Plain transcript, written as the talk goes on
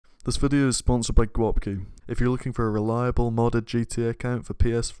This video is sponsored by Winky. If you're looking for a reliable modded GTA account for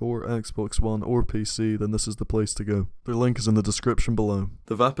PS4, Xbox One or PC, then this is the place to go. Their link is in the description below.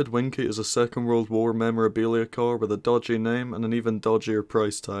 The Vapid Winky is a Second World War memorabilia car with a dodgy name and an even dodgier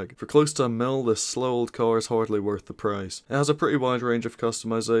price tag. For close to £1 this slow old car is hardly worth the price. It has a pretty wide range of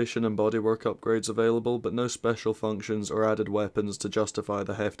customization and bodywork upgrades available, but no special functions or added weapons to justify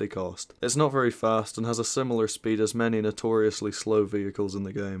the hefty cost. It's not very fast and has a similar speed as many notoriously slow vehicles in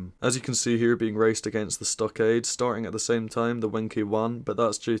the game. As you can see here, being raced against the stockade, starting at the same time the Winky won, but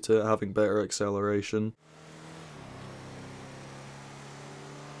that's due to it having better acceleration.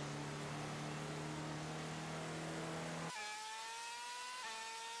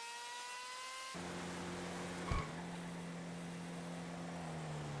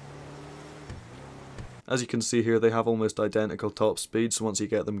 As you can see here, they have almost identical top speeds once you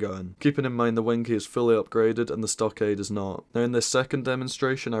get them going. Keeping in mind the Winky is fully upgraded and the stockade is not. Now in this second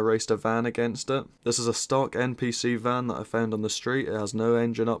demonstration I raced a van against it. This is a stock NPC van that I found on the street. It has no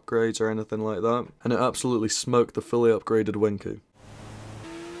engine upgrades or anything like that, and it absolutely smoked the fully upgraded Winky.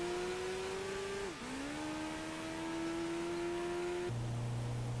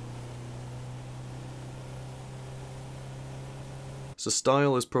 So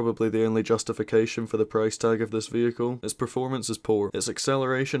style is probably the only justification for the price tag of this vehicle. Its performance is poor, its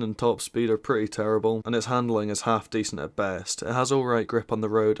acceleration and top speed are pretty terrible, and its handling is half decent at best. It has alright grip on the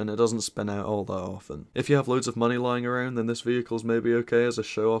road and it doesn't spin out all that often. If you have loads of money lying around, then this vehicle's maybe okay as a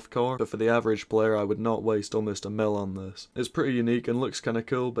show-off car, but for the average player I would not waste almost £1 on this. It's pretty unique and looks kinda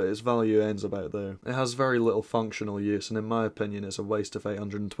cool, but its value ends about there. It has very little functional use, and in my opinion it's a waste of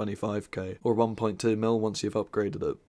 825k, or 1.2 mil once you've upgraded it.